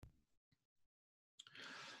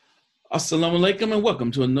Assalamu alaikum and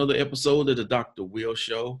welcome to another episode of the Dr. Will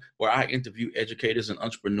Show, where I interview educators and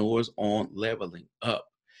entrepreneurs on leveling up.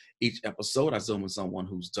 Each episode, I zoom in someone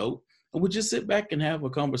who's dope, and we just sit back and have a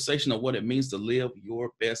conversation of what it means to live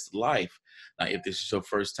your best life. Now, if this is your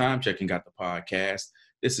first time checking out the podcast,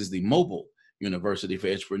 this is the Mobile University for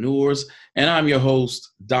Entrepreneurs, and I'm your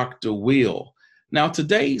host, Dr. Will. Now,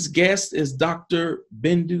 today's guest is Dr.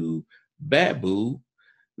 Bindu Babu.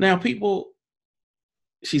 Now, people,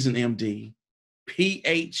 she's an MD,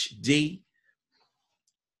 PhD,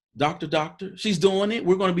 doctor. She's doing it.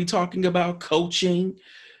 We're going to be talking about coaching,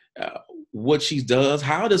 uh, what she does.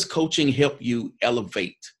 How does coaching help you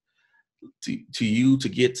elevate to you to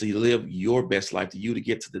get to live your best life, to you to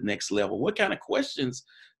get to the next level? What kind of questions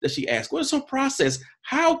does she ask? What is her process?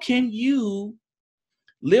 How can you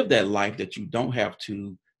live that life that you don't have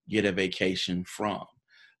to get a vacation from?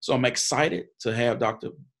 So I'm excited to have Dr.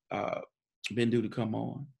 Bindu to come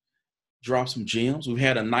on, drop some gems. We've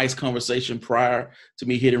had a nice conversation prior to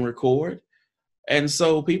me hitting record. And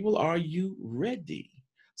so, people, are you ready?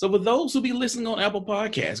 So for those who be listening on Apple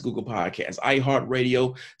Podcasts, Google Podcasts,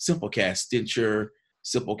 iHeartRadio, Simplecast, Stitcher,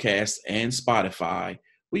 Simplecast, and Spotify,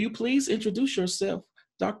 will you please introduce yourself,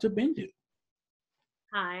 Dr. Bindu?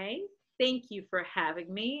 Hi, thank you for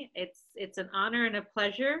having me. It's an honor and a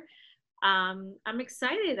pleasure. I'm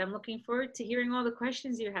excited. I'm looking forward to hearing all the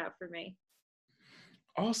questions you have for me.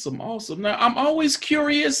 Awesome. Now, I'm always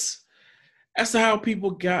curious as to how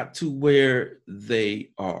people got to where they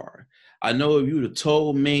are. I know if you would have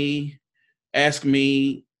told me, asked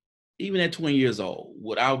me, even at 20 years old,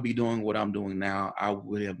 what I would be doing, what I'm doing now, I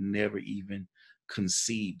would have never even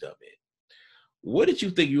conceived of it. What did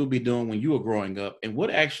you think you would be doing when you were growing up, and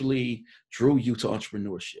what actually drew you to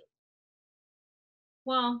entrepreneurship?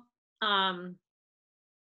 Well, I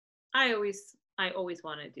always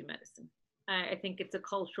wanted to do medicine. I think it's a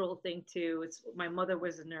cultural thing too. It's my mother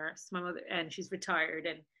was a nurse, my mother, and she's retired,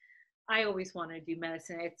 and I always wanted to do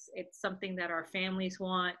medicine. It's something that our families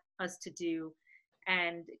want us to do,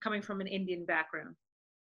 and coming from an Indian background.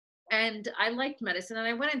 And I liked medicine, and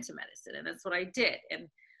I went into medicine, and that's what I did. And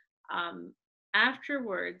um,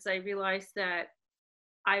 afterwards, I realized that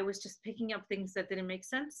I was just picking up things that didn't make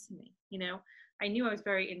sense to me. I knew I was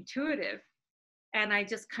very intuitive, and I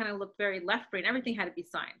just kind of looked very left brain. Everything had to be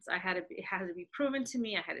science. It had to be proven to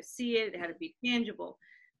me. I had to see it. It had to be tangible.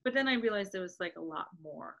 But then I realized there was like a lot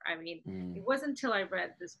more. I mean, it wasn't until I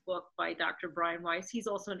read this book by Dr. Brian Weiss. He's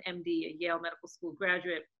also an MD, a Yale Medical School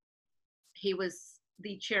graduate. He was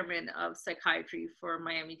the chairman of psychiatry for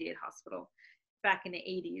Miami-Dade Hospital back in the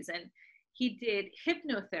 80s. And he did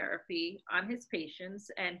hypnotherapy on his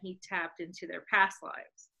patients, and he tapped into their past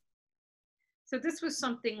lives. So this was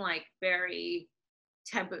something like very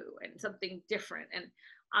taboo and something different. And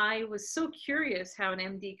I was so curious how an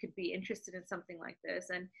MD could be interested in something like this.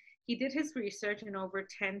 And he did his research in over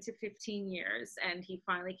 10 to 15 years. And he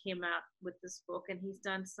finally came out with this book, and he's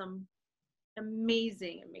done some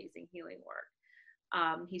amazing healing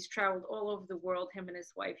work. He's traveled all over the world, him and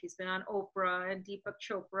his wife. He's been on Oprah and Deepak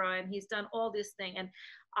Chopra, and he's done all this thing. And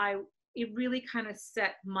it really kind of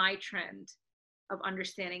set my trend of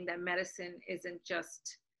understanding that medicine isn't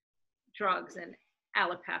just drugs and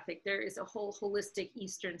allopathic. There is a whole holistic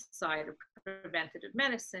Eastern side of preventative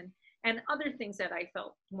medicine and other things that I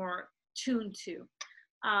felt more tuned to.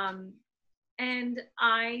 And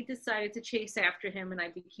I decided to chase after him, and I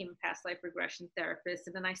became a past life regression therapist.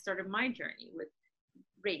 And then I started my journey with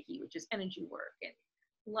Reiki, which is energy work, and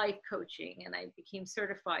life coaching. And I became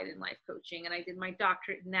certified in life coaching, and I did my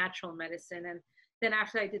doctorate in natural medicine. And then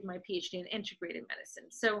after I did my PhD in integrated medicine.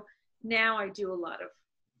 So now I do a lot of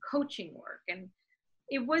coaching work. And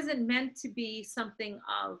it wasn't meant to be something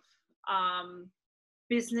of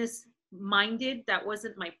business minded. That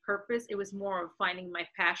wasn't my purpose. It was more of finding my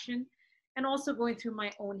passion and also going through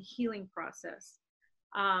my own healing process.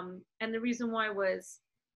 And the reason why was,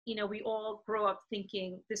 we all grow up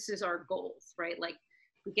thinking this is our goals, right? Like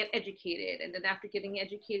we get educated, and then after getting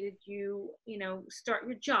educated, you start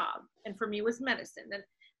your job. And for me, it was medicine. Then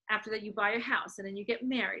after that, you buy a house, and then you get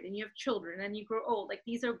married, and you have children, and you grow old. Like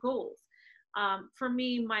these are goals. For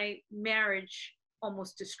me, my marriage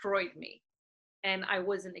almost destroyed me, and I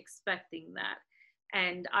wasn't expecting that.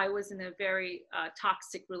 And I was in a very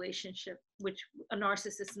toxic relationship, which a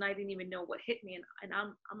narcissist, and I didn't even know what hit me. And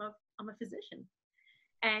I'm a physician,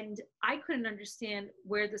 and I couldn't understand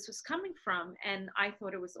where this was coming from, and I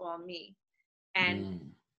thought it was all me,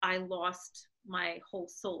 and I lost my whole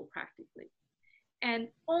soul practically. And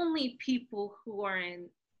only people who are in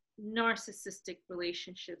narcissistic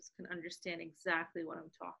relationships can understand exactly what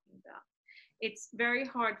I'm talking about. it's very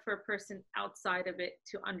hard for a person outside of it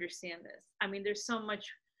to understand this. I mean, there's so much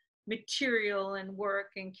material and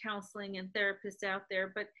work and counseling and therapists out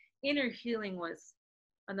there, but inner healing was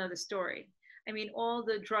another story. I mean, all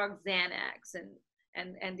the drugs, Xanax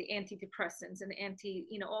and the antidepressants and anti,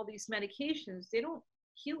 all these medications, they don't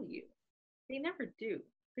heal you. They never do.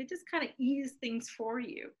 They just kind of ease things for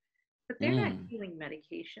you, but they're not Mm. healing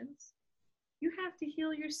medications. You have to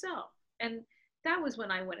heal yourself. And that was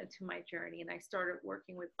when I went into my journey and I started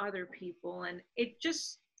working with other people. And it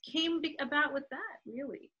just came about with that,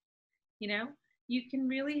 really. You know, you can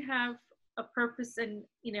really have a purpose. And,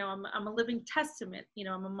 I'm a living testament.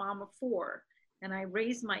 I'm a mom of four and I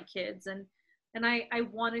raised my kids and I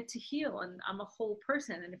wanted to heal and I'm a whole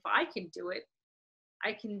person. And if I can do it,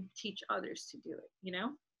 I can teach others to do it.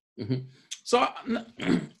 Mhm. So,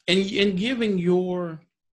 in giving your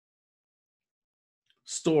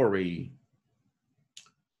story,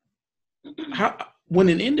 how when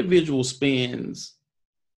an individual spends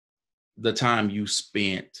the time you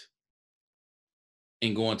spent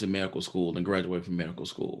in going to medical school and graduating from medical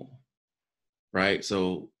school, right?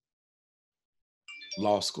 So,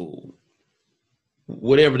 law school,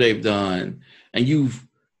 whatever they've done, and you've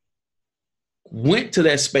went to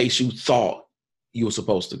that space you thought you were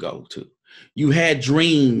supposed to go to. You had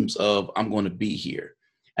dreams of, I'm going to be here.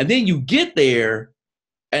 And then you get there,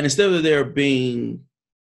 and instead of there being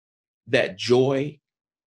that joy,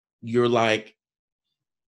 you're like,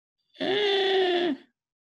 eh.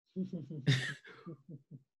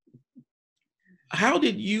 How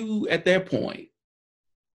did you, at that point,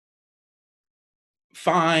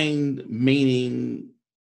 find meaning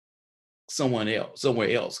somewhere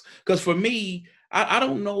else? Because for me, I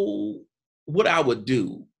don't know what I would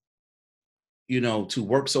do, to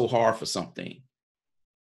work so hard for something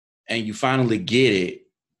and you finally get it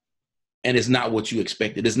and it's not what you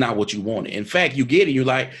expected. It's not what you wanted. In fact, you get it, you're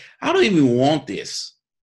like, I don't even want this.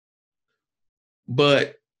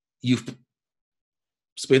 But you've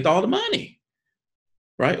spent all the money,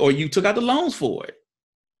 right? Or you took out the loans for it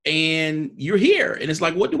and you're here. And it's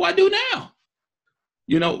like, what do I do now?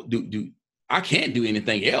 Do I can't do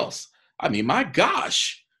anything else. I mean, my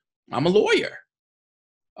gosh, I'm a lawyer.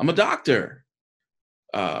 I'm a doctor.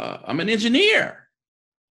 I'm an engineer.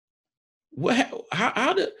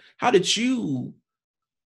 How did you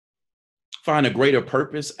find a greater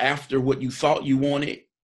purpose after what you thought you wanted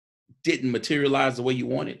didn't materialize the way you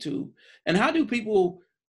wanted to? And how do people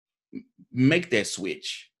make that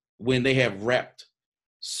switch when they have wrapped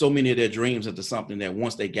so many of their dreams into something that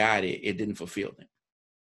once they got it, it didn't fulfill them?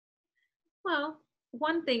 Well,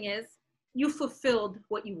 one thing is you fulfilled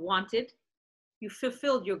what you wanted, you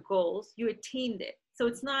fulfilled your goals, you attained it. So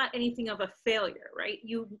it's not anything of a failure, right?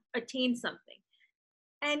 You attained something.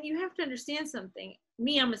 And you have to understand something.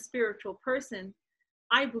 Me, I'm a spiritual person.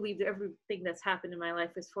 I believe that everything that's happened in my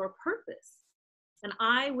life is for a purpose. And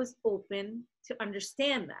I was open to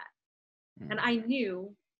understand that. And I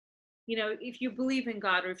knew, if you believe in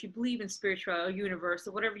God or if you believe in spiritual or universe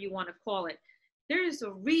or whatever you want to call it, there is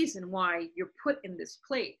a reason why you're put in this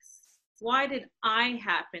place. Why did I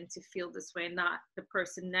happen to feel this way and not the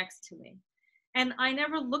person next to me? And I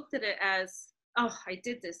never looked at it as, oh, I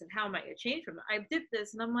did this and how am I going to change from it? I did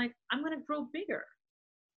this and I'm like, I'm going to grow bigger.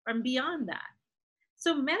 I'm beyond that.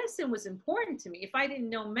 So medicine was important to me. If I didn't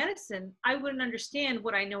know medicine, I wouldn't understand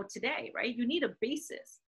what I know today, right? You need a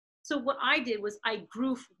basis. So what I did was I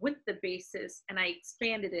grew with the basis and I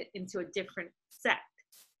expanded it into a different sect,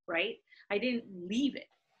 right? I didn't leave it,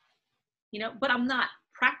 but I'm not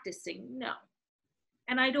practicing, no.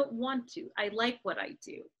 And I don't want to. I like what I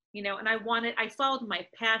do, and I followed my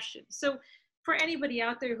passion. So for anybody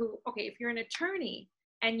out there who, okay, if you're an attorney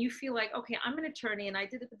and you feel like, okay, I'm an attorney and I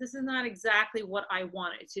did it, but this is not exactly what I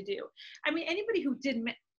wanted to do. I mean, anybody who did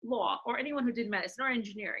law or anyone who did medicine or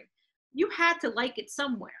engineering, you had to like it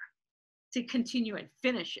somewhere to continue and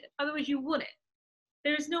finish it. Otherwise you wouldn't.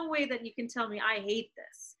 There's no way that you can tell me I hate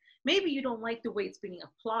this. Maybe you don't like the way it's being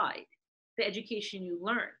applied, the education you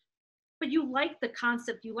learned, but you like the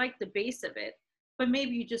concept, you like the base of it, but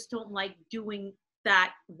maybe you just don't like doing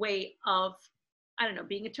that way of, I don't know,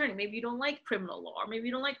 being an attorney. Maybe you don't like criminal law, or maybe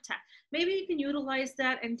you don't like tax. Maybe you can utilize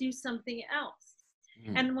that and do something else.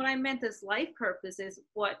 Mm. And what I meant as life purpose is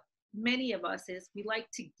what many of us is, we like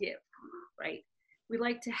to give, right? We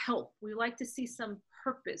like to help. We like to see some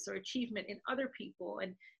purpose or achievement in other people,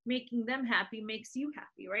 and making them happy makes you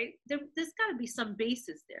happy, right? There's got to be some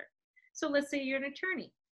basis there. So let's say you're an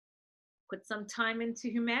attorney. Put some time into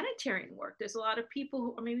humanitarian work. There's a lot of people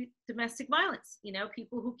who, or maybe domestic violence,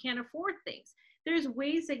 people who can't afford things. There's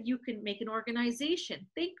ways that you can make an organization.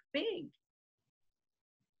 Think big.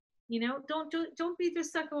 Don't be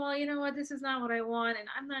just stuck. Well, you know what, this is not what I want, and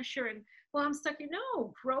I'm not sure. And well, I'm stuck.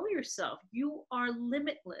 No, grow yourself. You are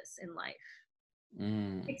limitless in life.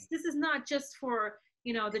 Mm, This is not just for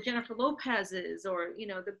the Jennifer Lopez's or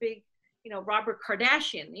the big Robert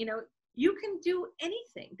Kardashian. You can do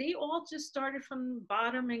anything. They all just started from the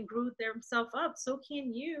bottom and grew themselves up. So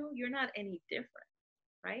can you. You're not any different,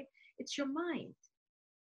 right? It's your mind.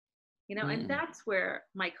 And mm, that's where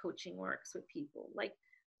my coaching works with people. Like,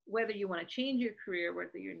 whether you want to change your career,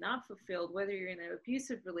 whether you're not fulfilled, whether you're in an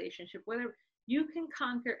abusive relationship, whether you can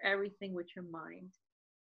conquer everything with your mind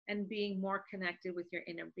and being more connected with your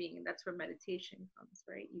inner being. And that's where meditation comes,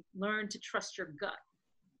 right? You learn to trust your gut,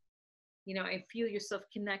 and feel yourself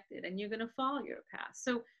connected, and you're going to follow your path.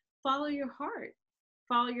 So follow your heart,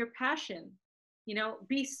 follow your passion,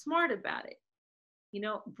 be smart about it.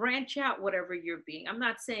 Branch out whatever you're being. I'm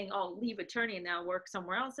not saying, oh, leave attorney and now work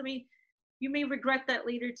somewhere else. I mean, you may regret that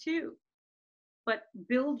later too, but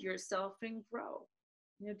build yourself and grow.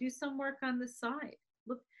 Do some work on the side.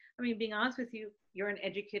 Look, I mean, being honest with you, you're an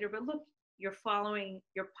educator, but look, you're following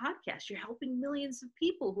your podcast. You're helping millions of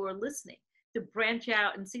people who are listening to branch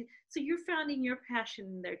out and see. So you're finding your passion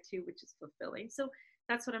in there too, which is fulfilling. So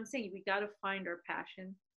that's what I'm saying. We got to find our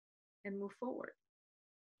passion and move forward.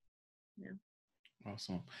 Yeah.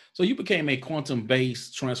 awesome. So you became a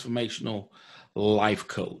quantum-based transformational life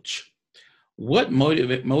coach. What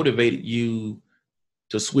motivated you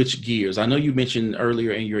to switch gears? I know you mentioned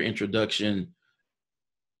earlier in your introduction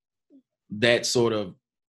that sort of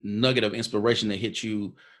nugget of inspiration that hit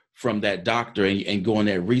you from that doctor and going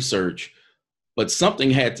that research, but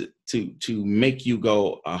something had to make you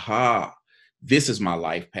go, aha, this is my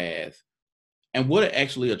life path. And what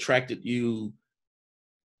actually attracted you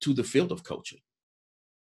to the field of coaching?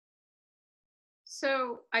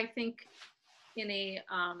 So I think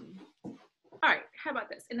all right, how about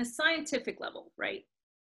this? In a scientific level, right?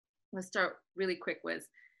 Let's start really quick with,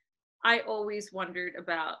 I always wondered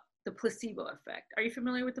about the placebo effect. Are you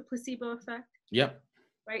familiar with the placebo effect? Yep.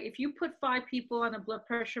 Right? If you put 5 people on a blood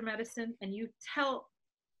pressure medicine and you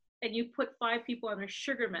put 5 people on a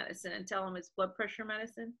sugar medicine and tell them it's blood pressure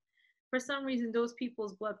medicine, for some reason, those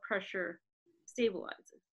people's blood pressure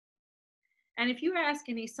stabilizes. And if you ask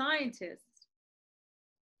any scientist,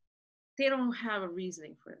 they don't have a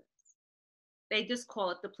reasoning for this. They just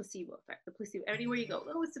call it the placebo effect. The placebo, anywhere you go,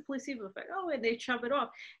 oh, it's the placebo effect. Oh, and they shove it off.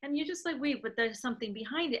 And you're just like, wait, but there's something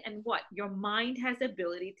behind it. And what? Your mind has the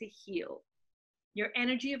ability to heal. Your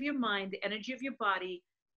energy of your mind, the energy of your body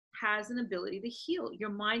has an ability to heal. Your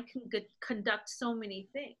mind can conduct so many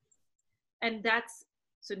things. And that's,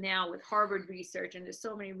 so now with Harvard research, and there's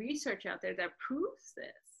so many research out there that proves this,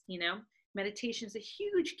 meditation is a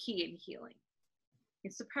huge key in healing.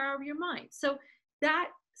 It's the power of your mind. So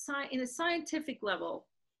that, in a scientific level,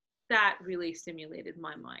 that really stimulated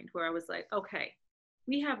my mind, where I was like, okay,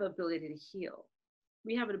 we have ability to heal.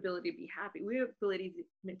 We have an ability to be happy. We have ability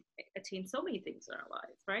to attain so many things in our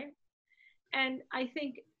lives, right? And I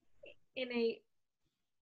think in a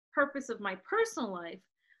purpose of my personal life,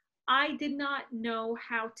 I did not know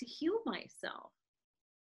how to heal myself.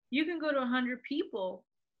 You can go to 100 people.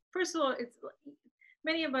 First of all, it's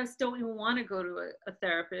many of us don't even want to go to a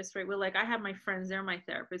therapist, right? We're like, I have my friends, they're my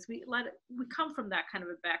therapists. We come from that kind of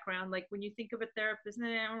a background. Like when you think of a therapist,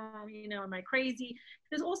 am I crazy?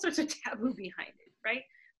 There's all sorts of taboo behind it, right?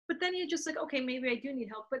 But then you're just like, okay, maybe I do need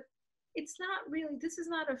help, but it's not really, this is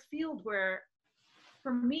not a field where,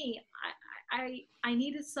 for me, I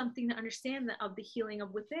needed something to understand of the healing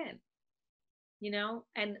of within,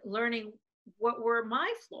 and learning what were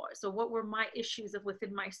my flaws. So what were my issues of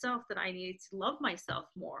within myself that I needed to love myself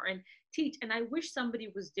more and teach. And I wish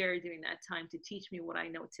somebody was there during that time to teach me what I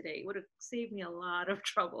know today. It would have saved me a lot of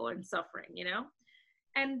trouble and suffering,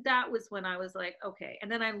 And that was when I was like, okay.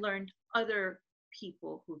 And then I learned other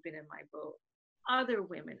people who've been in my boat, other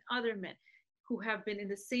women, other men who have been in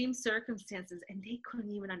the same circumstances, and they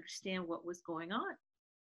couldn't even understand what was going on.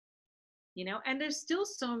 And there's still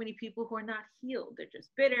so many people who are not healed. They're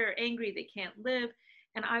just bitter, angry, they can't live.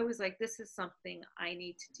 And I was like, this is something I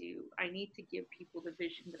need to do. I need to give people the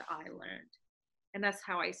vision that I learned. And that's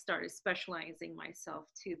how I started specializing myself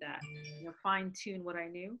to that, fine tune what I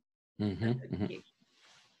knew. Mm-hmm.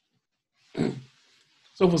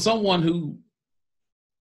 So for someone who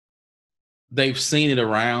they've seen it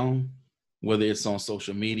around, whether it's on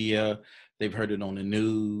social media, they've heard it on the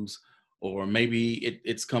news, or maybe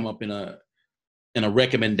it's come up in a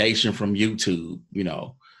recommendation from YouTube,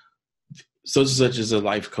 such as a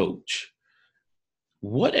life coach.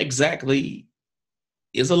 What exactly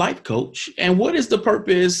is a life coach, and what is the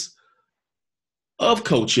purpose of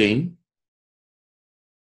coaching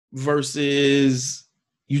versus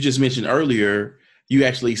you just mentioned earlier, you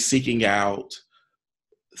actually seeking out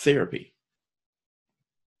therapy?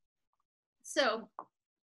 So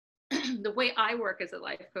the way I work as a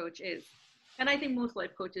life coach is, and I think most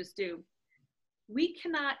life coaches do, we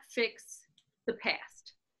cannot fix the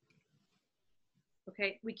past.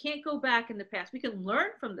 Okay, we can't go back in the past. We can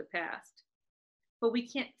learn from the past, but we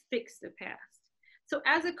can't fix the past. So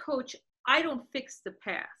as a coach, I don't fix the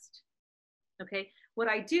past. Okay, what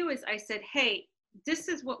I do is I said, hey, this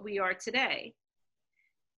is what we are today.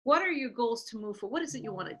 What are your goals to move forward? What is it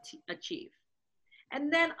you want to achieve?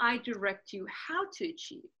 And then I direct you how to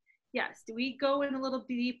achieve. Yes, do we go in a little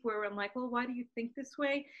deep where I'm like, well, why do you think this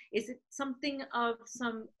way? Is it something of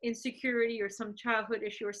some insecurity or some childhood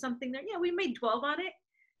issue or something that, yeah, we may dwell on it,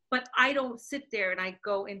 but I don't sit there and I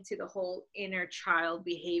go into the whole inner child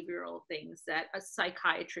behavioral things that a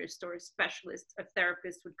psychiatrist or a specialist, a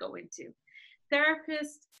therapist would go into.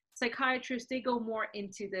 Therapists, psychiatrists, they go more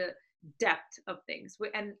into the depth of things,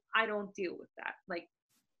 and I don't deal with that. Like,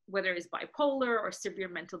 whether it's bipolar or severe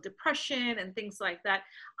mental depression and things like that,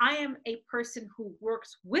 I am a person who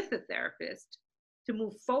works with a therapist to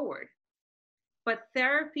move forward. But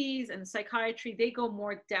therapies and psychiatry, they go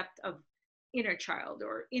more depth of inner child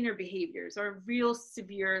or inner behaviors or real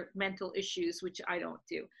severe mental issues, which I don't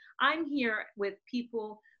do. I'm here with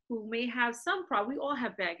people who may have some problem. We all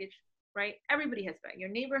have baggage, right? Everybody has baggage. Your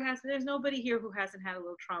neighbor has, there's nobody here who hasn't had a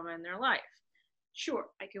little trauma in their life. Sure,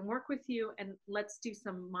 I can work with you and let's do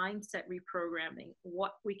some mindset reprogramming,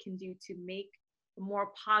 what we can do to make a more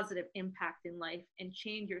positive impact in life and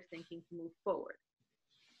change your thinking to move forward.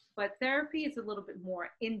 But therapy is a little bit more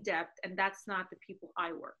in depth, and that's not the people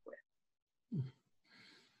I work with.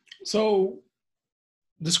 So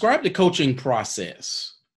describe the coaching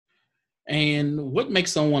process and what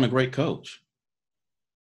makes someone a great coach.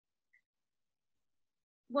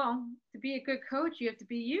 Well, to be a good coach, you have to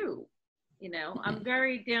be you. I'm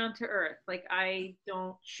very down to earth. Like, I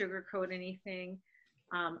don't sugarcoat anything.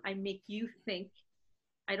 I make you think.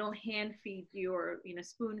 I don't hand feed you or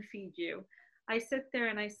spoon feed you. I sit there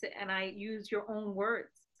and I use your own words.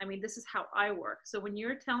 I mean, this is how I work. So when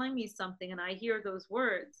you're telling me something and I hear those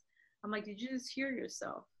words, I'm like, did you just hear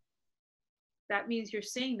yourself? That means you're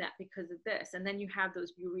saying that because of this. And then you have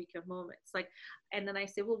those eureka moments. Like, and then I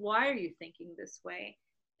say, well, why are you thinking this way?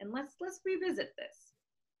 And let's revisit this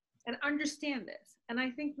and understand this. And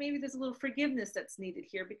I think maybe there's a little forgiveness that's needed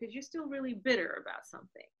here because you're still really bitter about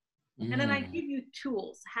something. And then I give you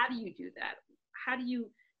tools. How do you do that? How do you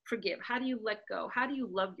forgive? How do you let go? How do you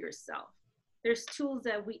love yourself? There's tools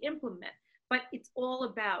that we implement, but it's all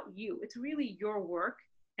about you. It's really your work.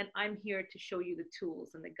 And I'm here to show you the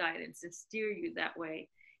tools and the guidance and steer you that way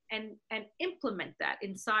and implement that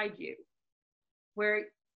inside you, where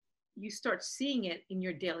you start seeing it in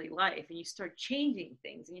your daily life and you start changing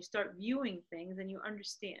things and you start viewing things and you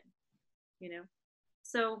understand,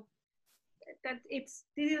 so that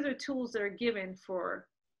these are tools that are given for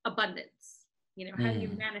abundance. How do you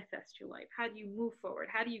manifest your life? How do you move forward?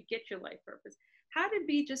 How do you get your life purpose? How to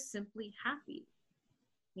be just simply happy.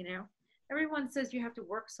 Everyone says you have to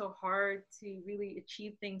work so hard to really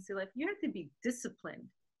achieve things in life. You have to be disciplined,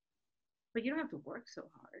 but you don't have to work so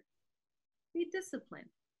hard. Be disciplined.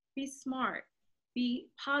 Be smart, be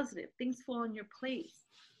positive. Things fall in your place.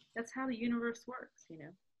 That's how the universe works,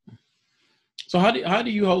 So how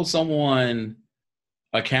do you hold someone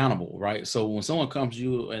accountable, right? So when someone comes to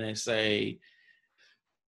you and they say,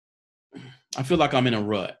 I feel like I'm in a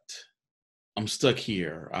rut. I'm stuck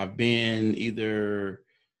here. I've been either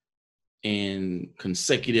in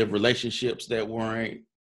consecutive relationships that weren't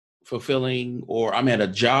fulfilling, or I'm at a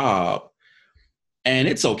job and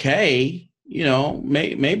it's okay.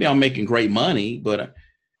 Maybe I'm making great money, but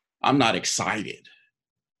I'm not excited.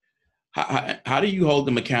 How do you hold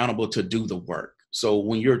them accountable to do the work? So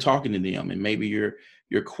when you're talking to them and maybe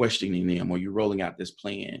you're questioning them or you're rolling out this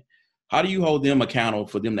plan, how do you hold them accountable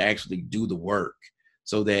for them to actually do the work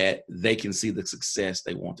so that they can see the success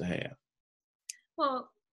they want to have?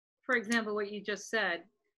 Well, for example, what you just said,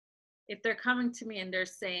 if they're coming to me and they're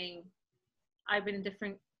saying, I've been in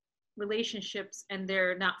different relationships and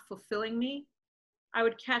they're not fulfilling me, I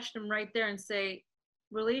would catch them right there and say,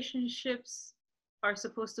 relationships are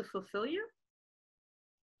supposed to fulfill you?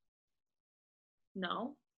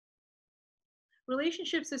 No.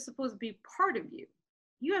 Relationships are supposed to be part of you.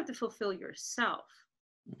 You have to fulfill yourself.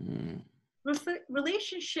 Mm.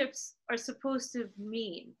 Relationships are supposed to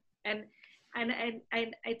mean, and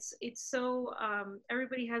it's so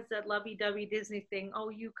everybody has that lovey-dovey Disney thing. Oh,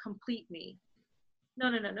 you complete me. No.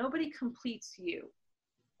 Nobody completes you.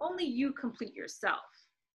 Only you complete yourself.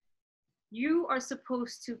 You are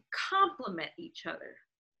supposed to complement each other.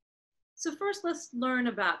 So first, let's learn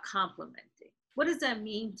about complimenting. What does that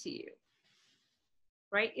mean to you?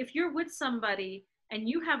 Right? If you're with somebody and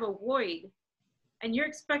you have a void and you're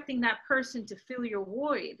expecting that person to fill your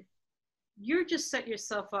void, you're just set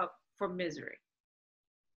yourself up for misery.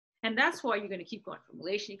 And that's why you're going to keep going from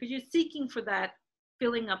relationship, because you're seeking for that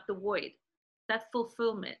filling up the void, that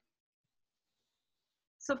fulfillment.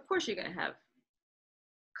 So of course you're going to have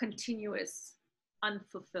continuous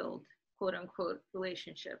unfulfilled, quote unquote,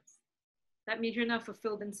 relationships. That means you're not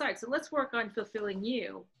fulfilled inside. So let's work on fulfilling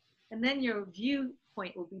you. And then your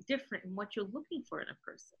viewpoint will be different in what you're looking for in a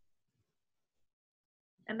person.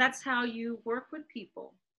 And that's how you work with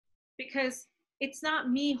people. Because it's not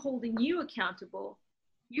me holding you accountable.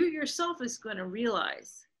 You yourself is going to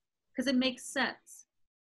realize, because it makes sense.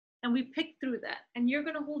 And we pick through that. And you're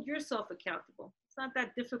going to hold yourself accountable. It's not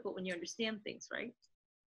that difficult when you understand things, right?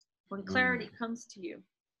 When clarity comes to you.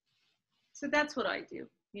 So that's what I do.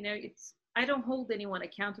 You know, I don't hold anyone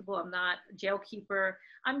accountable. I'm not a jail keeper.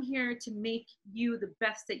 I'm here to make you the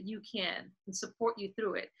best that you can and support you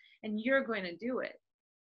through it. And you're going to do it.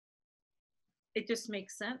 It just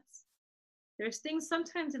makes sense. There's things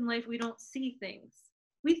sometimes in life we don't see things.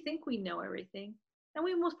 We think we know everything, and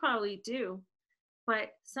we most probably do.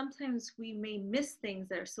 But sometimes we may miss things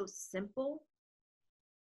that are so simple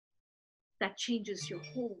that changes your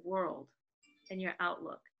whole world and your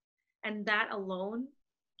outlook. And that alone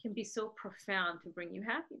can be so profound to bring you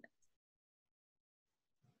happiness.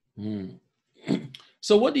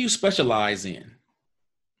 So what do you specialize in?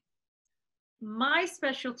 My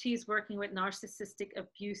specialty is working with narcissistic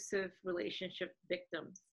abusive relationship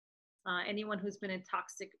victims. Anyone who's been in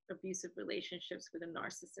toxic abusive relationships with a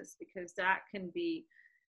narcissist, because that can be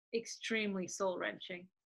extremely soul-wrenching.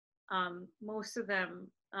 Most of them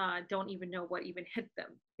don't even know what even hit them.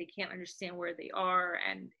 They can't understand where they are,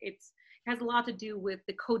 and it has a lot to do with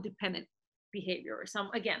the codependent behavior, or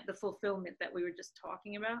again, the fulfillment that we were just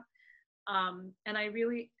talking about. And I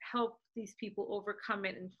really help these people overcome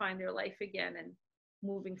it and find their life again and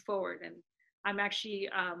moving forward. And I'm actually,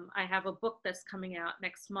 I have a book that's coming out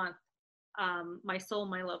next month, My Soul,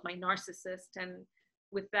 My Love, My Narcissist. And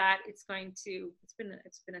with that, it's been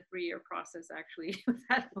a 3-year process actually with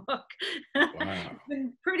that book. Wow. It's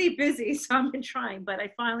been pretty busy, so I've been trying, but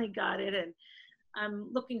I finally got it. And I'm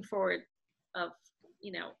looking forward of,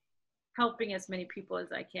 helping as many people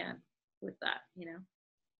as I can with that,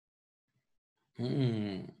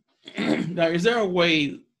 Now, is there a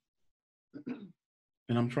way,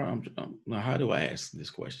 and how do I ask this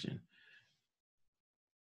question?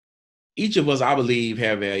 Each of us, I believe,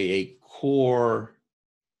 have a core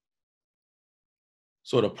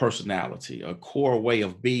sort of personality, a core way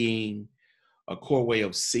of being, a core way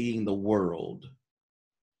of seeing the world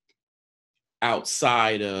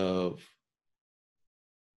outside of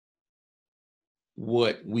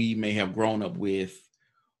what we may have grown up with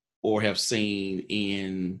or have seen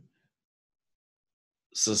in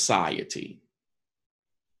society.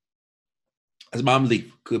 As my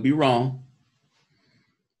belief, could be wrong,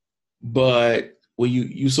 but when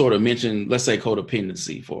you sort of mentioned, let's say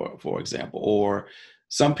codependency, for example, or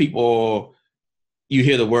some people, you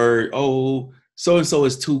hear the word, oh, so-and-so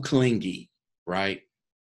is too clingy, right?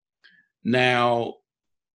 Now,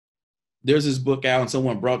 there's this book out, and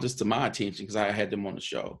someone brought this to my attention because I had them on the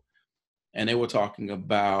show, and they were talking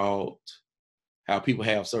about how people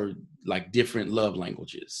have sort of like different love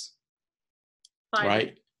languages,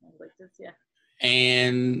 right? Languages, yeah.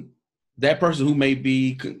 And that person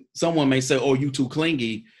someone may say, oh, you too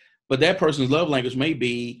clingy, but that person's love language may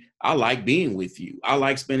be, I like being with you. I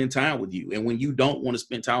like spending time with you. And when you don't want to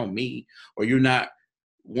spend time with me, or you're not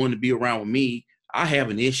wanting to be around with me, I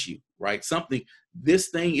have an issue, right? This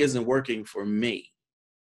thing isn't working for me.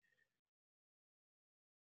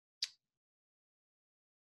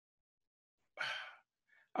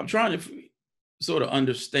 I'm trying to sort of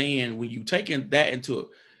understand, when you taking that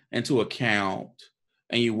into account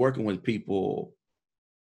and you're working with people,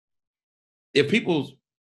 do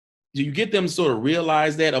you get them to sort of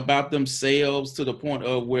realize that about themselves to the point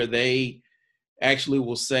of where they actually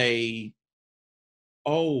will say,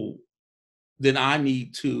 oh, then I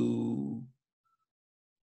need to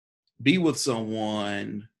be with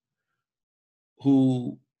someone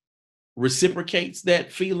who reciprocates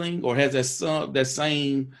that feeling or has that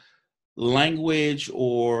same language?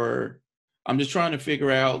 Or I'm just trying to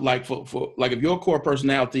figure out, like, for like, if your core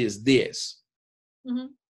personality is this, mm-hmm.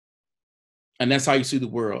 and that's how you see the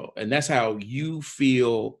world, and that's how you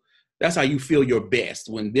feel your best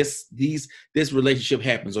when this relationship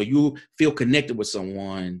happens, or you feel connected with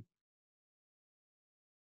someone,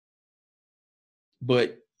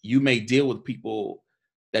 but you may deal with people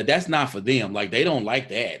that's not for them. Like they don't like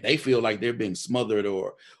that. They feel like they're being smothered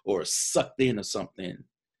or sucked in or something.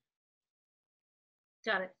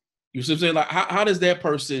 Got it. You see what I'm saying? Like how does that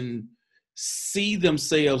person see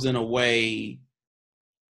themselves in a way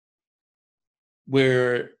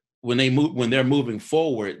where when they're moving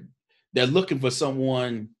forward, they're looking for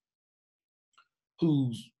someone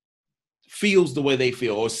who feels the way they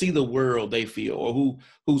feel or see the world they feel or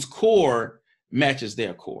whose core matches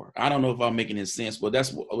their core. I don't know if I'm making any sense, but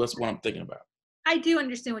that's what I'm thinking about. I do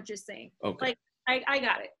understand what you're saying. Okay. Like I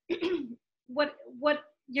got it. what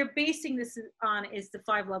you're basing this on is the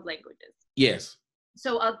 5 love languages. Yes.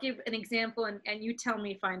 So I'll give an example and you tell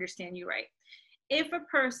me if I understand you right. If a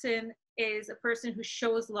person is a person who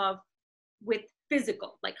shows love with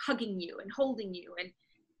physical, like hugging you and holding you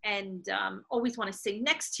and always want to stay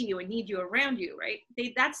next to you and need you around you, right?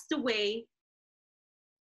 That's the way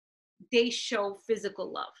they show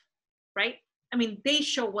physical love, right? I mean, they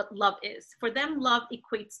show what love is. For them, love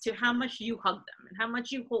equates to how much you hug them and how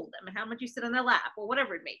much you hold them and how much you sit on their lap or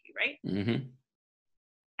whatever it may be, right? Mm-hmm.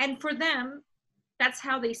 And for them, that's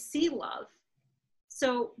how they see love.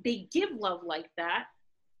 So they give love like that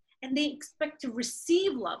and they expect to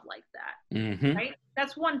receive love like that, Mm-hmm. right?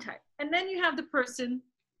 That's one type. And then you have the person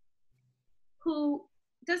who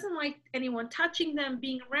doesn't like anyone touching them,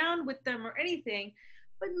 being around with them or anything,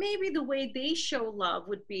 but maybe the way they show love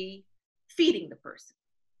would be feeding the person,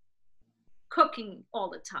 cooking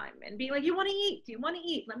all the time and being like, you want to eat? Do you want to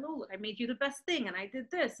eat? Let me look, I made you the best thing and I did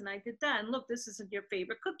this and I did that. And look, this isn't your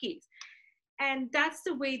favorite cookies. And that's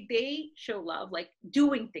the way they show love, like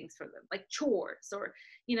doing things for them, like chores or,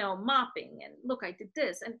 mopping and look, I did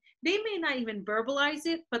this. And they may not even verbalize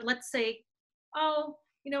it, but let's say, oh,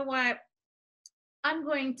 you know what? I'm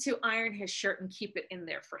going to iron his shirt and keep it in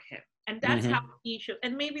there for him. And that's Mm-hmm. how he should,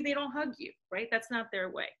 and maybe they don't hug you, right? That's not their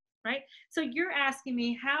way, right? So you're asking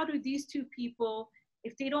me, how do these two people,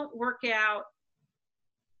 if they don't work out,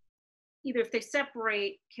 either if they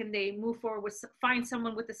separate, can they move forward with, find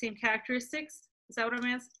someone with the same characteristics? Is that what I'm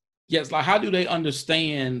asking? Yes. Like, how do they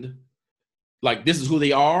understand, like, this is who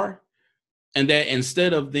they are? And that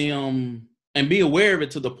instead of them, and be aware of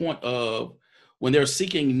it to the point of when they're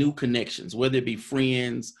seeking new connections, whether it be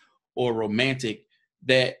friends or romantic,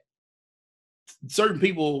 that certain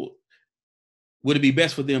people would it be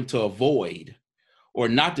best for them to avoid or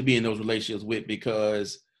not to be in those relationships with,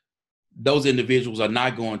 because those individuals are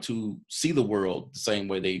not going to see the world the same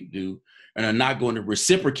way they do and are not going to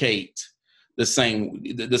reciprocate the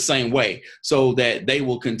same way, so that they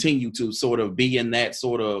will continue to sort of be in that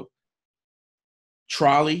sort of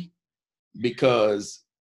trolley, because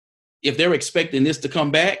if they're expecting this to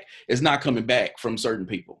come back, it's not coming back from certain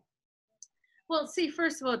people. Well, see,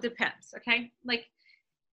 first of all, it depends, okay? Like,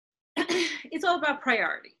 it's all about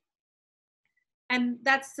priority. And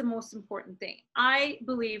that's the most important thing. I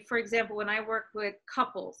believe, for example, when I work with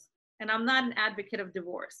couples, and I'm not an advocate of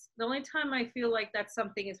divorce, the only time I feel like that's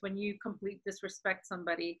something is when you completely disrespect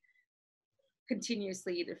somebody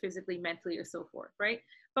continuously, either physically, mentally, or so forth, right?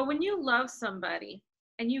 But when you love somebody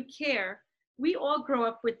and you care, we all grow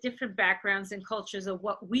up with different backgrounds and cultures of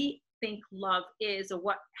what we think love is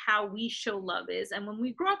or how we show love is. And when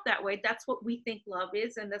we grow up that way, that's what we think love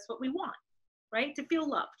is, and that's what we want, right? To feel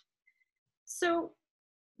loved. So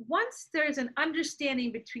once there's an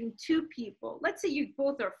understanding between two people, let's say you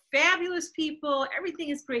both are fabulous people, everything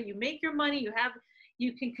is great, you make your money,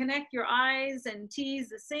 you can connect your I's and T's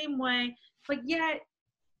the same way, but yet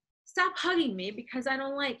stop hugging me because I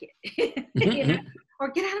don't like it. Or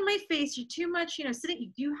get out of my face, you're too much,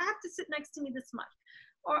 sitting, you have to sit next to me this much.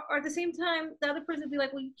 Or at the same time, the other person would be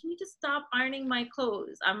like, well, can you just stop ironing my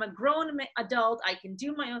clothes? I'm a grown adult, I can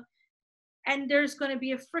do my own. And there's going to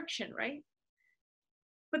be a friction, right?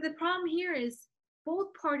 But the problem here is both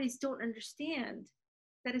parties don't understand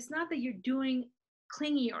that it's not that you're doing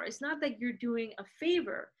clingy or it's not that you're doing a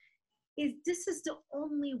favor. This is the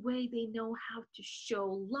only way they know how to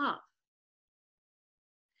show love.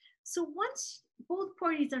 So once both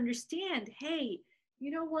parties understand, hey,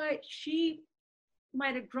 you know what? She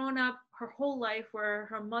might have grown up her whole life where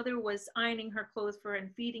her mother was ironing her clothes for her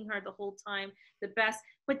and feeding her the whole time, the best,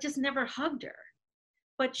 but just never hugged her.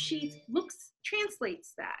 But she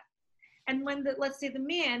translates that. And when let's say the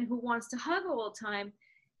man who wants to hug all the time,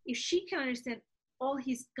 if she can understand all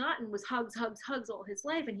he's gotten was hugs, hugs, hugs all his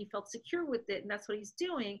life, and he felt secure with it, and that's what he's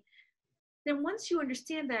doing, then once you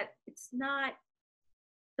understand that it's not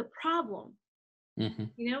the problem,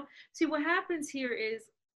 see what happens here is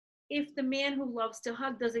if the man who loves to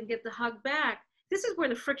hug doesn't get the hug back, this is where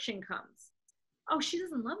the friction comes. Oh, she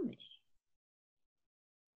doesn't love me,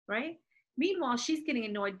 right? Meanwhile, she's getting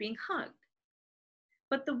annoyed being hugged.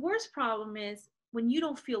 But the worst problem is when you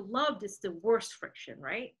don't feel loved, it's the worst friction,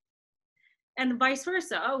 right? And vice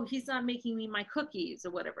versa. Oh, he's not making me my cookies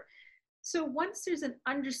or whatever. So once there's an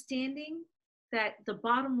understanding that the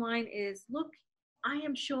bottom line is, look, I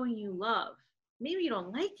am showing you love. Maybe you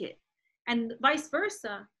don't like it. And vice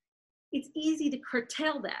versa, it's easy to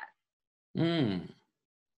curtail that. Mm.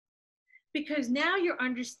 Because now you're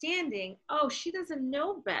understanding, oh, she doesn't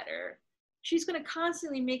know better. She's going to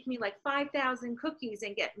constantly make me like 5,000 cookies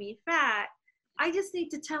and get me fat. I just need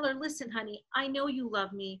to tell her, listen, honey, I know you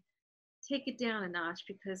love me. Take it down a notch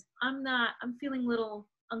because I'm feeling a little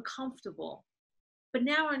uncomfortable. But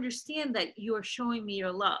now I understand that you are showing me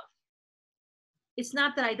your love. It's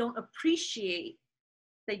not that I don't appreciate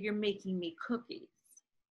that you're making me cookies,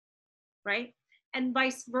 right? And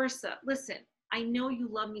vice versa. Listen, I know you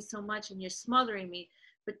love me so much and you're smothering me,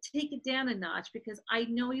 but take it down a notch because I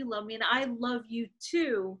know you love me and I love you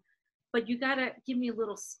too, but you got to give me a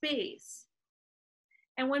little space.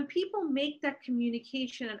 And when people make that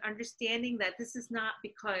communication and understanding that this is not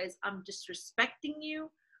because I'm disrespecting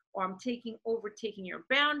you or I'm overtaking your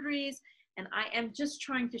boundaries and I am just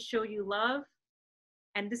trying to show you love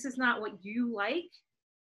and this is not what you like,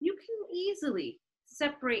 you can easily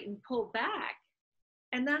separate and pull back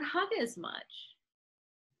and not hug as much,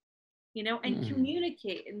 and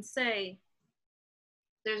communicate and say,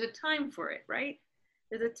 there's a time for it, right?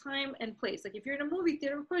 There's a time and place. Like if you're in a movie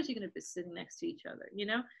theater, of course you're going to be sitting next to each other,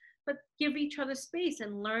 but give each other space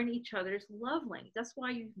and learn each other's love language. That's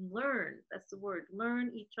why you learn. That's the word.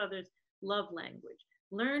 Learn each other's love language.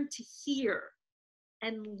 Learn to hear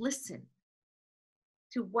and listen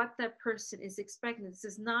to what that person is expecting. This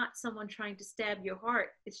is not someone trying to stab your heart.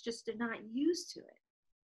 It's just they're not used to it.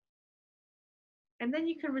 And then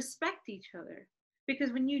you can respect each other.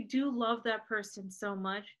 Because when you do love that person so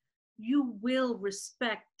much, you will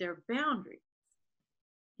respect their boundaries.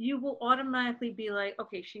 You will automatically be like,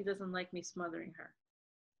 okay, she doesn't like me smothering her.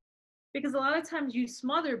 Because a lot of times you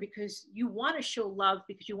smother because you want to show love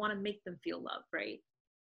because you want to make them feel loved, right?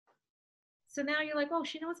 So now you're like, oh,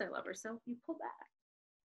 she knows I love her, so you pull back.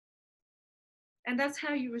 And that's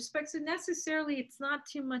how you respect. So necessarily, it's not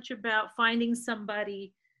too much about finding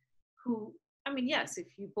somebody who, yes, if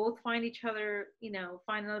you both find each other,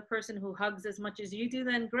 find another person who hugs as much as you do,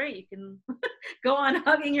 then great. You can go on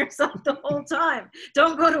hugging yourself the whole time.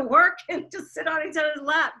 Don't go to work and just sit on each other's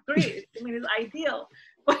lap. Great. It's ideal.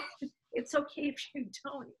 But it's okay if you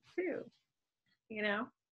don't too,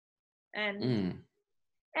 And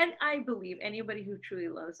and I believe anybody who truly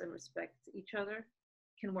loves and respects each other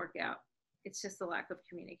can work out. It's just a lack of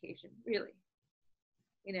communication, really.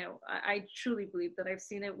 I truly believe that. I've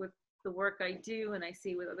seen it with the work I do and I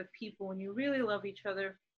see with other people. When you really love each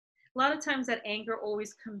other, a lot of times that anger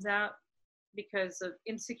always comes out because of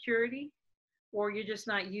insecurity or you're just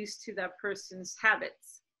not used to that person's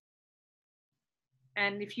habits.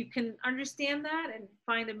 And if you can understand that and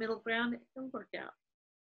find a middle ground, it'll work out.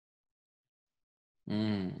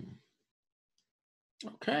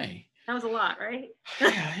 Okay. That was a lot, right?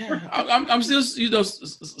 Yeah. I'm still,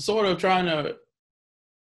 sort of trying to.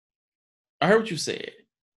 I heard what you said,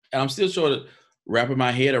 and I'm still sort of wrapping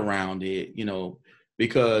my head around it,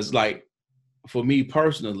 because like for me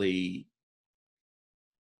personally,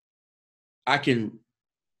 I can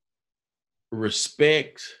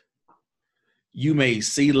respect you may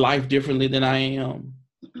see life differently than I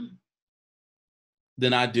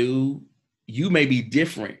do. You may be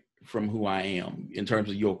different from who I am in terms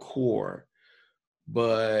of your core.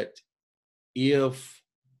 But if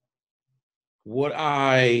what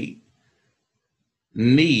I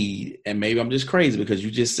need, and maybe I'm just crazy because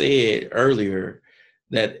you just said earlier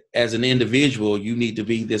that as an individual, you need to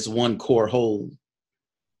be this one core whole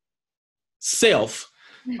self.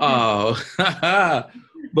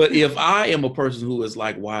 But if I am a person who is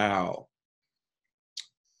like, wow,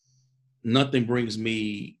 nothing brings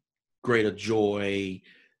me greater joy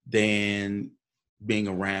than being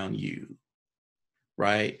around you,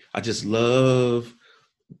 right? I just love,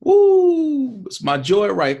 it's my joy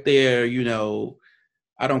right there.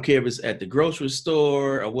 I don't care if it's at the grocery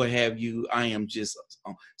store or what have you. I am just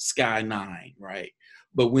sky nine, right?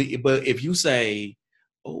 But if you say,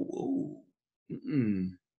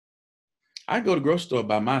 I go to the grocery store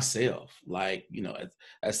by myself. Like,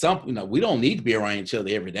 at some, we don't need to be around each other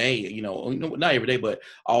every day, not every day, but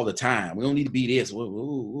all the time. We don't need to be this.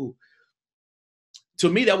 To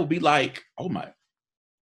me, that would be like, oh my,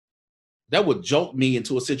 that would jolt me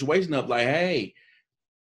into a situation of like, hey,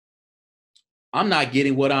 I'm not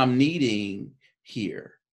getting what I'm needing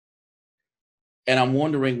here. And I'm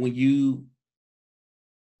wondering when you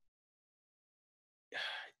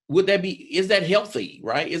is that healthy,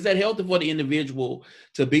 right? Is that healthy for the individual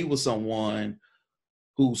to be with someone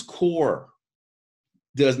whose core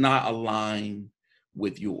does not align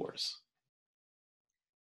with yours?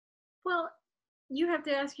 Well, you have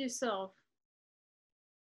to ask yourself,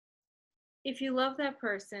 if you love that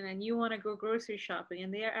person and you want to go grocery shopping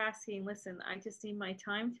and they're asking, listen, I just need my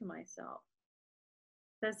time to myself,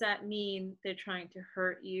 does that mean they're trying to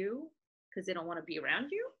hurt you because they don't want to be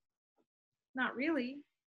around you? Not really,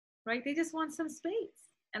 right? They just want some space,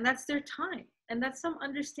 and that's their time. And that's some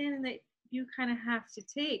understanding that you kind of have to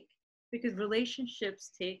take, because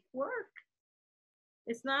relationships take work.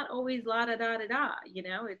 It's not always la da da da da,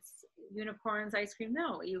 it's unicorns, ice cream.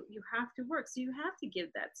 No, you have to work. So you have to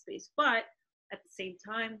give that space. But at the same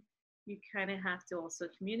time, you kind of have to also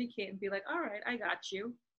communicate and be like, all right, I got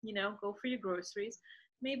you, go for your groceries.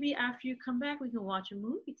 Maybe after you come back, we can watch a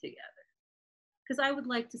movie together, because I would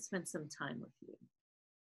like to spend some time with you.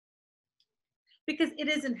 Because it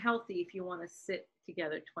isn't healthy if you want to sit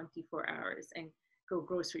together 24 hours and go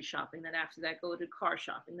grocery shopping, then after that go to car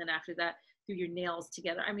shopping, then after that do your nails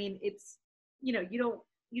together. I mean, it's, you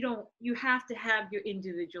have to have your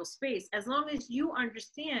individual space. As long as you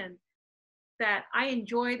understand that I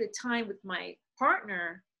enjoy the time with my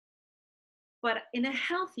partner, but in a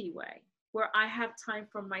healthy way, where I have time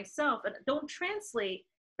for myself, and don't translate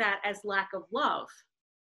that as lack of love.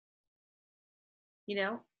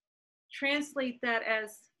 Translate that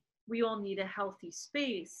as, we all need a healthy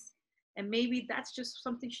space. And maybe that's just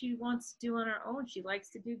something she wants to do on her own. She likes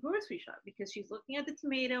to do grocery shop because she's looking at the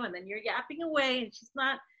tomato and then you're yapping away and she's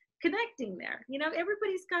not connecting there.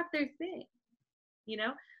 Everybody's got their thing,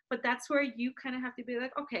 but that's where you kind of have to be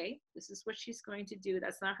like, okay, this is what she's going to do.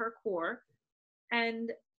 That's not her core.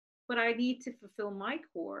 But I need to fulfill my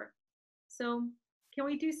core. So can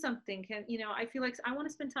we do something? I feel like I want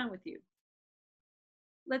to spend time with you.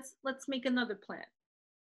 Let's make another plan.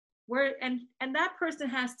 And that person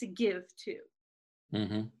has to give too.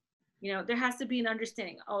 Mm-hmm. There has to be an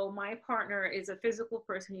understanding. Oh, my partner is a physical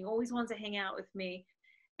person. He always wants to hang out with me.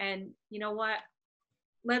 And you know what?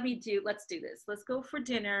 Let's do this. Let's go for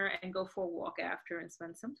dinner and go for a walk after and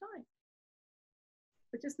spend some time.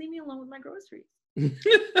 But just leave me alone with my groceries.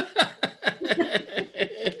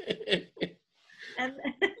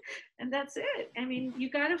 and that's it. I mean, you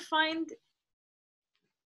got to find,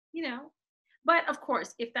 but of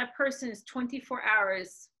course, if that person is 24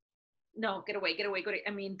 hours, no, get away,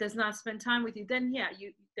 I mean, does not spend time with you, then yeah,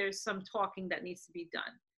 there's some talking that needs to be done.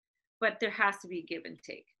 But there has to be a give and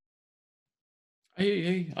take.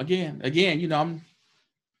 Hey, again, I'm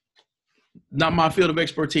not my field of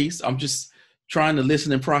expertise. I'm just trying to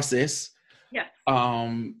listen and process. Yeah.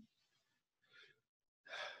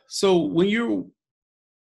 So when you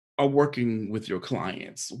are working with your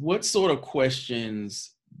clients, what sort of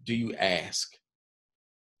questions do you ask?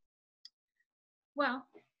 Well,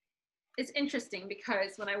 it's interesting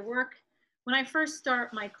because when I first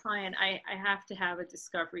start my client, I have to have a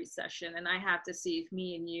discovery session and I have to see if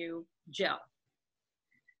me and you gel.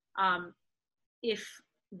 If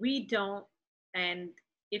we don't, and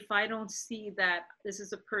if I don't see that this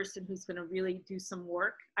is a person who's going to really do some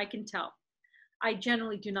work, I can tell. I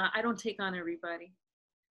generally I don't take on everybody,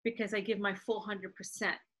 because I give my full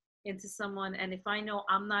 100% into someone. And if I know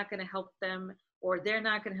I'm not going to help them or they're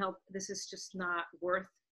not going to help, this is just not worth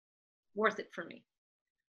it for me.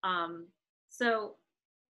 So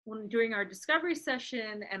during our discovery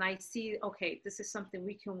session and I see, okay, this is something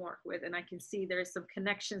we can work with, and I can see there's some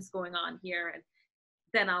connections going on here, and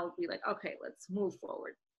then I'll be like, okay, let's move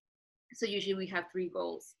forward. So usually we have 3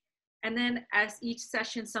 goals. And then as each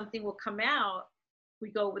session, something will come out, we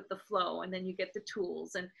go with the flow, and then you get the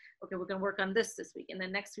tools, and okay, we're going to work on this week. And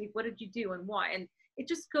then next week, what did you do and why? And it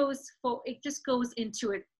just goes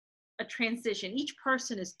into a transition. Each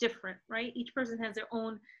person is different, right? Each person has their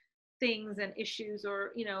own things and issues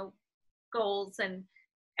or, goals, and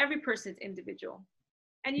every person is individual.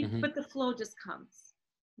 And but the flow just comes,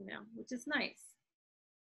 which is nice.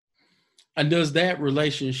 And does that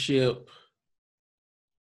relationship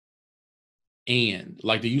end?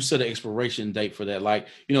 Like, do you set an expiration date for that? Like,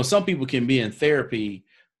 some people can be in therapy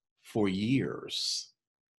for years.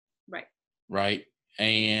 Right. Right.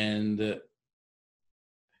 And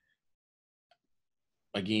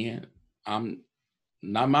again, I'm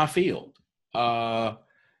not my field. And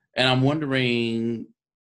I'm wondering,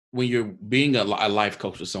 when you're being a life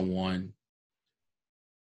coach to someone,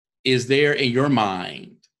 is there in your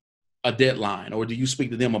mind a deadline, or do you speak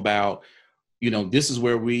to them about, this is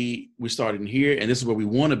where we're starting here, and this is where we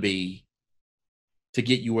want to be to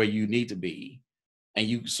get you where you need to be, and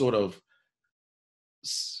you sort of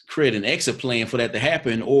create an exit plan for that to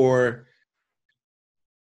happen, or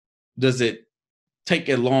does it take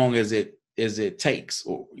as long as it takes?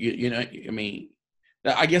 Or you know, I mean,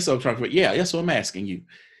 I guess I'm trying to. Yeah, that's what I'm asking you.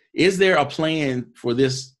 Is there a plan for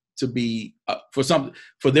this to be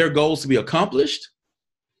for their goals to be accomplished,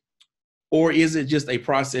 or is it just a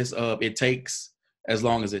process of it takes as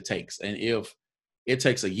long as it takes, and if it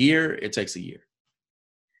takes a year, it takes a year?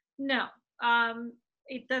 No,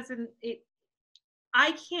 it doesn't.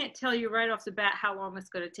 I can't tell you right off the bat how long it's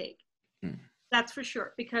going to take. Hmm. That's for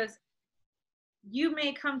sure, because you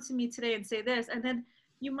may come to me today and say this, and then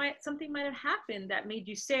something might have happened that made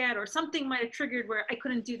you sad, or something might have triggered where I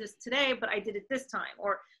couldn't do this today, but I did it this time.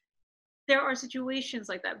 Or there are situations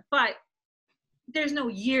like that, but there's no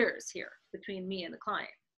years here between me and the client.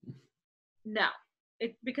 No,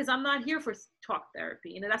 because I'm not here for talk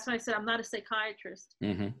therapy. That's why I said I'm not a psychiatrist.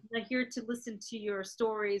 Mm-hmm. I'm not here to listen to your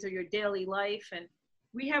stories or your daily life. And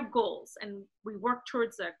we have goals, and we work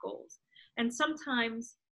towards that goals. And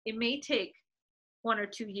sometimes it may take 1 or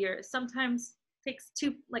 2 years. Sometimes it takes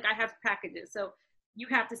 2. Like, I have packages, so you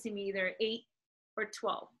have to see me either 8 or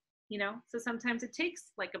 12. So sometimes it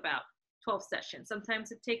takes like about 12 sessions.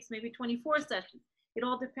 Sometimes it takes maybe 24 sessions. It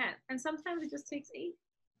all depends. And sometimes it just takes 8.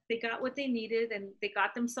 They got what they needed and they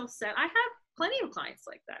got themselves set. I have plenty of clients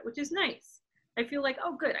like that, which is nice. I feel like,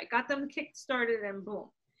 oh, good, I got them kick started and boom.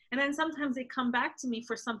 And then sometimes they come back to me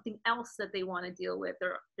for something else that they want to deal with,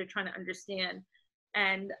 or they're trying to understand.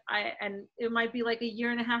 And it might be like a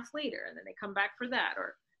year and a half later, and then they come back for that.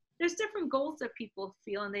 Or there's different goals that people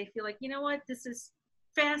feel, and they feel like, you know what, this is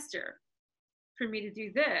faster for me to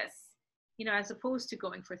do this, as opposed to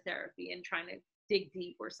going for therapy and trying to dig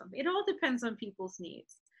deep or something. It all depends on people's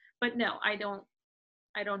needs. But no, I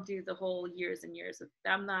don't do the whole years and years.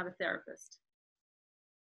 I'm not a therapist.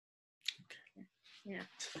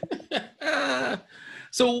 Yeah.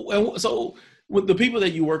 So with the people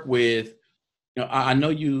that you work with, I know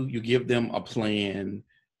you give them a plan,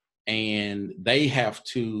 and they have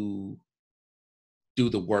to do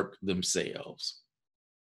the work themselves.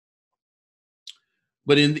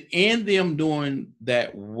 But in them doing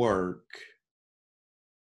that work,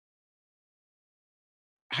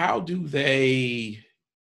 how do they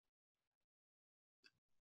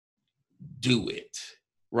do it?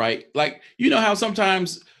 Right? Like, how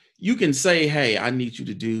sometimes you can say, hey, I need you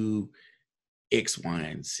to do X, Y,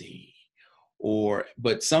 and Z.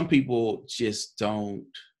 But some people just don't.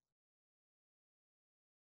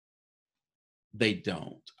 They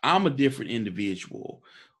don't. I'm a different individual.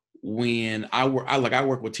 When I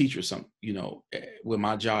work with teachers, with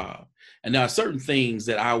my job, and there are certain things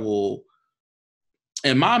that I will,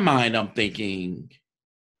 in my mind, I'm thinking,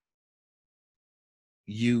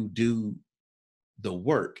 you do the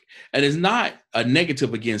work. And it's not a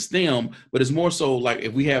negative against them, but it's more so like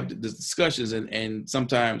if we have the discussions, and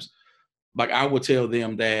sometimes, like, I will tell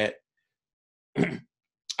them that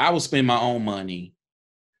I will spend my own money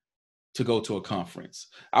to go to a conference.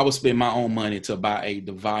 I will spend my own money to buy a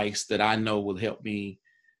device that I know will help me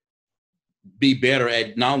be better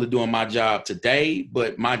at not only doing my job today,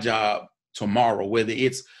 but my job tomorrow, whether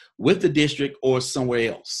it's with the district or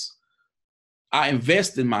somewhere else. I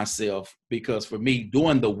invest in myself because for me,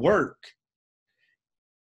 doing the work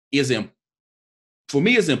is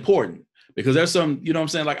important, because there's some, what I'm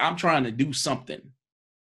saying? Like, I'm trying to do something,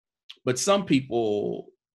 but some people,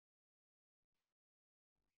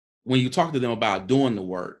 when you talk to them about doing the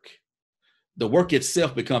work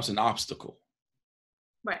itself becomes an obstacle.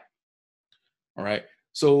 Right. All right.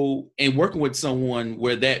 So in working with someone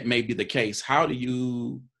where that may be the case, how do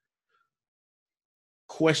you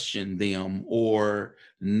question them or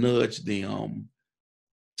nudge them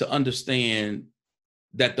to understand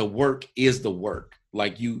that the work is the work?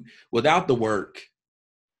 Like, without the work,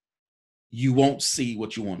 you won't see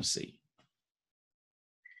what you want to see.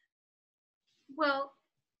 Well,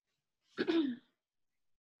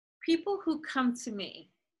 people who come to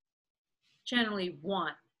me generally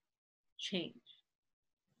want change.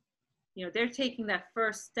 They're taking that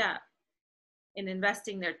first step in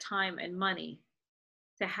investing their time and money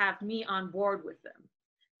to have me on board with them.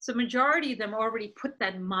 So majority of them already put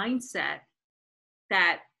that mindset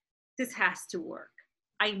that this has to work.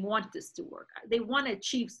 I want this to work. They want to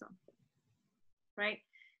achieve something, right?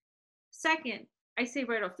 Second, I say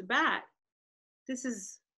right off the bat, this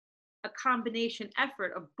is a combination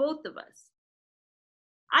effort of both of us.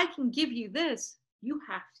 I can give you this, you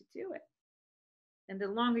have to do it. And the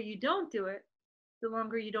longer you don't do it, the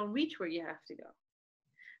longer you don't reach where you have to go.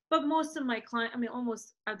 But most of my clients,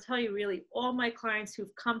 I'll tell you really, all my clients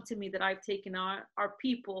who've come to me that I've taken on are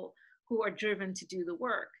people who are driven to do the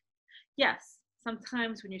work. Yes,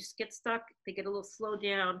 Sometimes when you get stuck, they get a little slow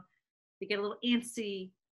down, they get a little antsy,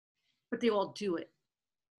 but they all do it.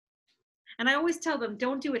 And I always tell them,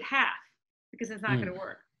 don't do it half because it's not going Mm, to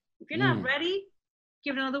work. If you're not mm, ready,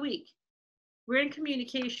 give it another week. We're in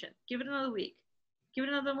communication. Give it another week. Give it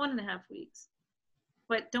another 1.5 weeks.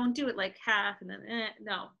 But don't do it like half and then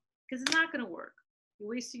no, because it's not going to work. You're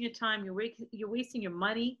wasting your time. You're wasting your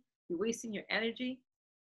money. You're wasting your energy.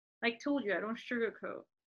 Like I told you, I don't sugarcoat.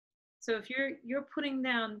 So if you're putting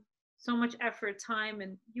down so much effort, time,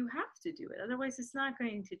 and you have to do it, otherwise it's not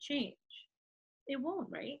going to change. It won't,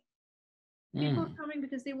 right? People are mm, coming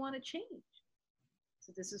because they want to change.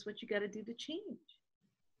 So this is what you got to do to change.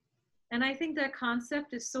 And I think that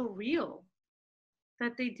concept is so real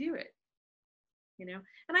that they do it, you know.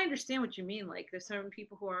 And I understand what you mean. Like there's certain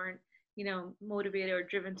people who aren't, motivated or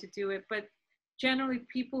driven to do it, but generally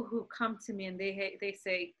people who come to me and they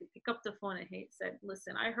say, they pick up the phone and said,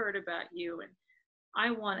 listen, I heard about you and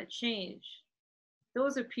I want to change.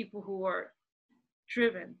 Those are people who are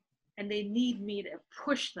driven and they need me to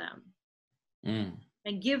push them mm,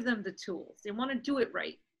 and give them the tools. They want to do it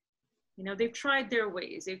right. They've tried their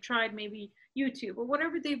ways. They've tried maybe YouTube or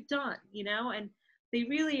whatever they've done, and they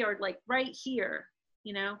really are like right here,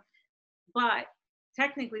 but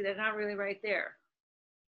technically they're not really right there.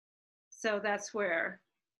 So that's where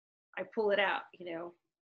I pull it out,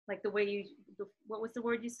 like the way what was the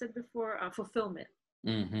word you said before? Fulfillment.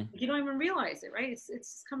 mm-hmm. You don't even realize it, right?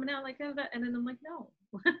 It's coming out like that. And then I'm like, no.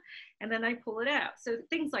 And then I pull it out. So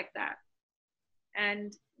things like that.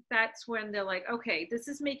 And that's when they're like, okay, this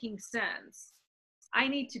is making sense. I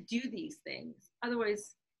need to do these things.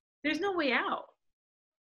 Otherwise, there's no way out.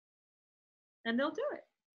 And they'll do it.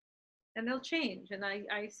 And they'll change. And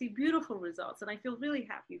I see beautiful results. And I feel really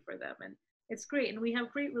happy for them. And it's great. And we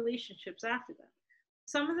have great relationships after that.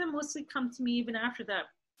 Some of them mostly come to me even after that,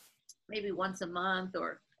 maybe once a month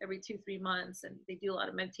or every 2-3 months. And they do a lot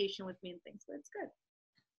of meditation with me and things. But it's good.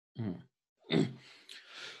 Mm.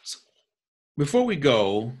 So before we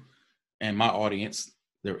go, and my audience,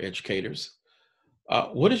 they're educators.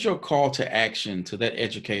 What is your call to action to that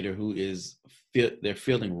educator who they're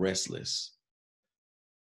feeling restless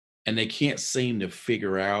and they can't seem to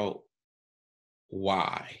figure out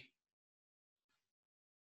why?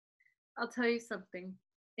 I'll tell you something.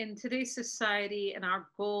 In today's society and our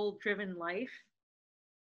goal-driven life,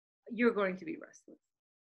 you're going to be restless.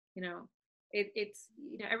 You know, it's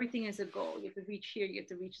everything is a goal. You have to reach here. You have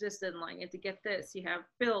to reach this deadline. You have to get this. You have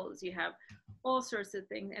bills. You have all sorts of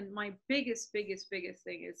things. And my biggest thing is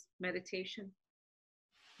meditation.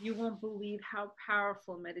 You won't believe how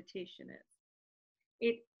powerful meditation is.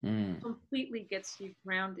 It Mm, completely gets you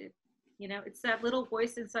grounded. It's that little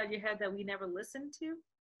voice inside your head that we never listen to.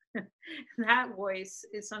 That voice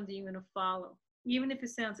is something you're going to follow, even if it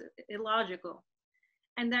sounds illogical.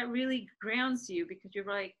 And that really grounds you because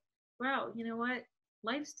you're like, wow, you know what?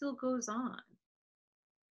 Life still goes on.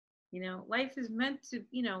 Life is meant to,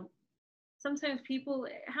 sometimes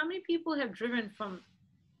how many people have driven from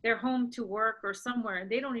their home to work or somewhere and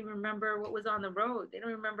they don't even remember what was on the road? They don't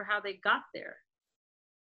remember how they got there.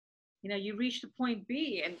 You reach the point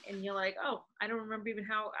B and you're like, oh, I don't remember even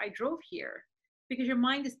how I drove here because your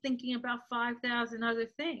mind is thinking about 5,000 other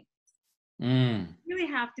things. mm, You really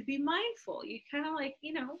have to be mindful. You kind of like,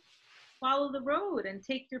 follow the road and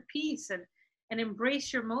take your peace and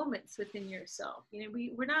embrace your moments within yourself.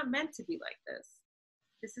 We're not meant to be like this.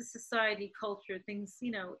 This is society, culture, things,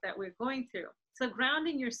 that we're going through. So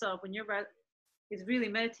grounding yourself when is really,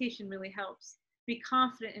 meditation really helps. Be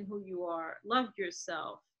confident in who you are. Love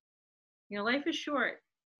yourself. Life is short.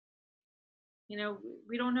 We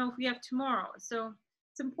don't know if we have tomorrow. So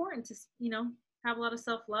it's important to, have a lot of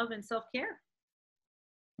self-love and self-care.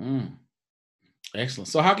 mm. Excellent.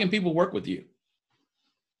 So how can people work with you?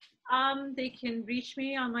 They can reach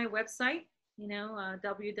me on my website,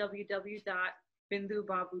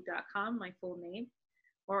 www.bindubabu.com, my full name,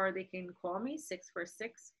 or they can call me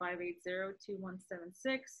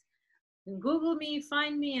 646-580-2176. And Google me,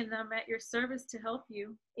 find me, and I'm at your service to help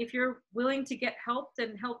you. If you're willing to get help,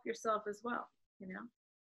 then help yourself as well,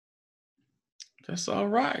 That's all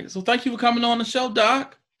right. So thank you for coming on the show,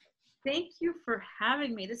 Doc. Thank you for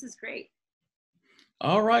having me. This is great.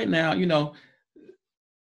 All right. Now,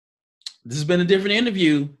 this has been a different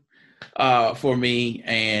interview for me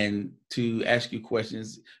and to ask you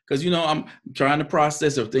questions because, I'm trying to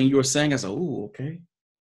process everything you were saying. I said, oh, okay.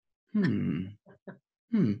 Want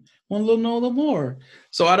a little more.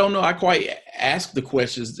 So I don't know. I quite asked the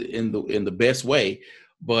questions in the best way,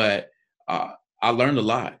 but I learned a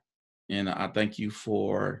lot. And I thank you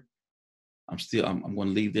for I'm going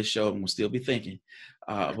to leave this show. I'm going to still be thinking,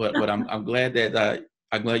 but I'm glad that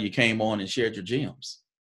I'm glad you came on and shared your gems.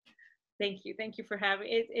 Thank you for having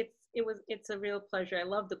it. It's a real pleasure. I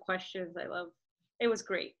love the questions. It was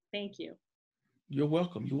great. Thank you. You're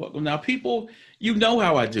welcome. You're welcome. Now, people, you know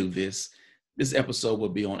how I do this. This episode will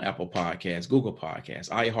be on Apple Podcasts, Google Podcasts,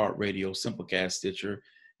 iHeartRadio, Simplecast, Stitcher,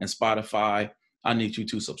 and Spotify. I need you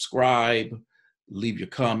to subscribe, leave your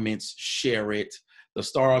comments, share it. The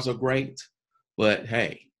stars are great, but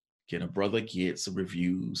hey, can a brother get some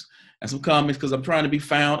reviews and some comments, because I'm trying to be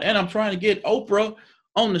found and I'm trying to get Oprah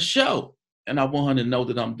on the show. And I want her to know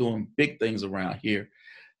that I'm doing big things around here.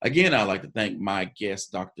 Again, I'd like to thank my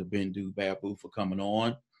guest, Dr. Bindu Babu, for coming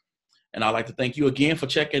on. And I'd like to thank you again for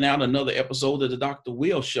checking out another episode of the Dr.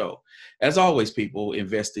 Will Show. As always, people,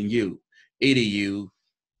 invest in you. EDU.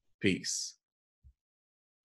 Peace.